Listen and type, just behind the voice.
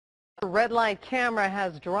The red light camera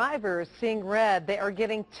has drivers seeing red. They are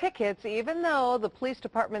getting tickets even though the police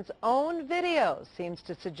department's own video seems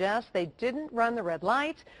to suggest they didn't run the red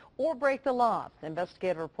light or break the law.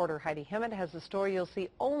 Investigative reporter Heidi Hemmett has the story you'll see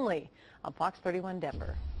only on Fox 31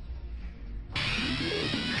 Denver.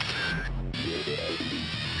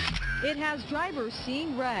 It has drivers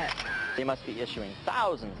seeing red. They must be issuing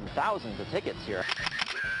thousands and thousands of tickets here.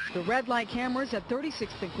 The red light cameras at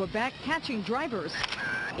 36th and Quebec catching drivers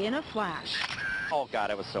in a flash. Oh God,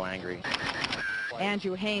 I was so angry.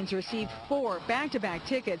 Andrew Haynes received 4 back-to-back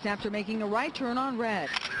tickets after making a right turn on red.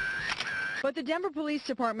 But the Denver Police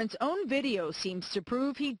Department's own video seems to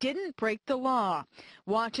prove he didn't break the law.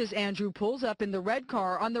 Watch as Andrew pulls up in the red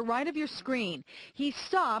car on the right of your screen. He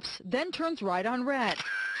stops, then turns right on red.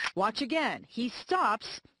 Watch again. He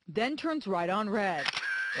stops, then turns right on red.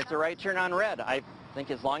 It's a right turn on red. I think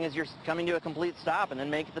as long as you're coming to a complete stop and then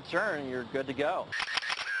make the turn, you're good to go.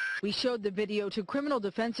 We showed the video to criminal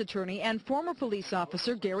defense attorney and former police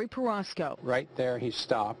officer Gary Perosco. Right there, he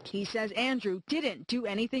stopped. He says Andrew didn't do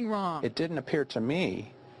anything wrong. It didn't appear to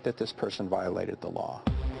me that this person violated the law.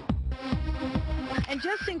 And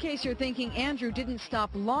just in case you're thinking Andrew didn't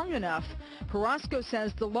stop long enough, Perosco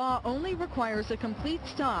says the law only requires a complete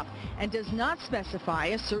stop and does not specify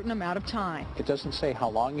a certain amount of time. It doesn't say how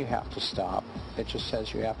long you have to stop. It just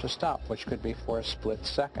says you have to stop, which could be for a split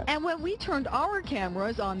second. And when we turned our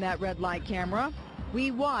cameras on that red light camera,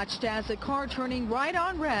 we watched as a car turning right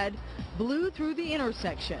on red blew through the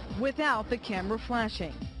intersection without the camera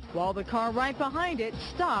flashing, while the car right behind it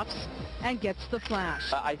stops and gets the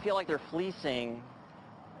flash. I feel like they're fleecing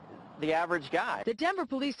the average guy. The Denver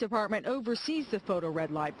Police Department oversees the photo red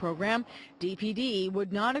light program. DPD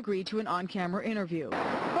would not agree to an on-camera interview.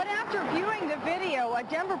 But after viewing the video, a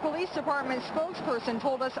Denver Police Department spokesperson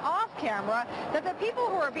told us off-camera that the people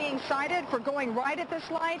who are being cited for going right at this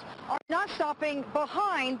light are not stopping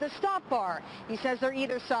behind the stop bar. He says they're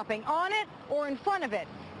either stopping on it or in front of it,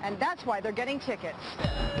 and that's why they're getting tickets.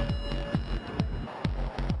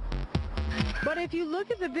 But if you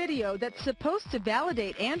look at the video that's supposed to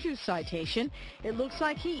validate Andrew's citation, it looks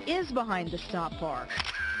like he is behind the stop bar.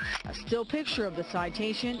 A still picture of the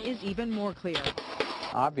citation is even more clear.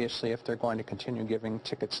 Obviously, if they're going to continue giving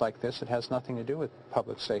tickets like this, it has nothing to do with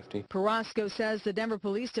public safety. Perosco says the Denver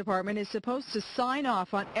Police Department is supposed to sign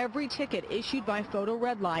off on every ticket issued by Photo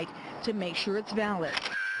Red Light to make sure it's valid.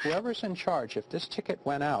 Whoever's in charge, if this ticket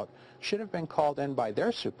went out, should have been called in by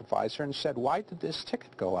their supervisor and said, why did this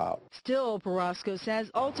ticket go out? Still, Perosco says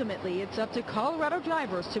ultimately it's up to Colorado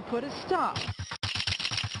drivers to put a stop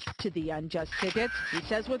to the unjust tickets. He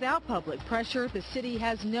says without public pressure, the city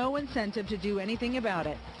has no incentive to do anything about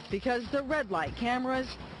it because the red light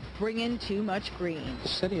cameras bring in too much green. The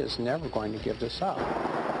city is never going to give this up.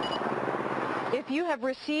 If you have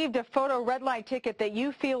received a photo red light ticket that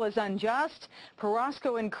you feel is unjust,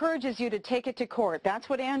 Perosco encourages you to take it to court. That's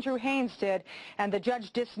what Andrew Haynes did, and the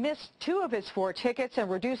judge dismissed 2 of his 4 tickets and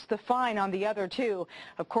reduced the fine on the other 2.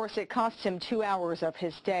 Of course, it cost him 2 hours of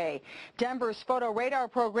his day. Denver's photo radar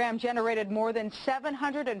program generated more than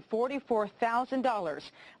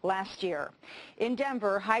 $744,000 last year. In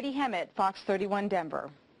Denver, Heidi Hemmett, Fox 31 Denver.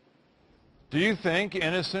 Do you think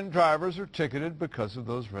innocent drivers are ticketed because of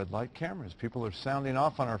those red light cameras? People are sounding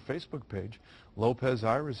off on our Facebook page. Lopez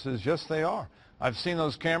Iris says, yes, they are. I've seen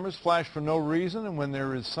those cameras flash for no reason, and when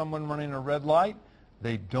there is someone running a red light,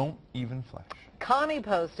 they don't even flash. Connie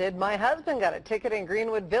posted, my husband got a ticket in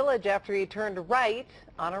Greenwood Village after he turned right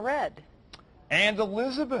on a red. And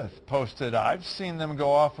Elizabeth posted, I've seen them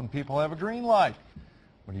go off when people have a green light.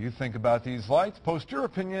 What do you think about these lights? Post your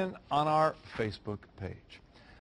opinion on our Facebook page.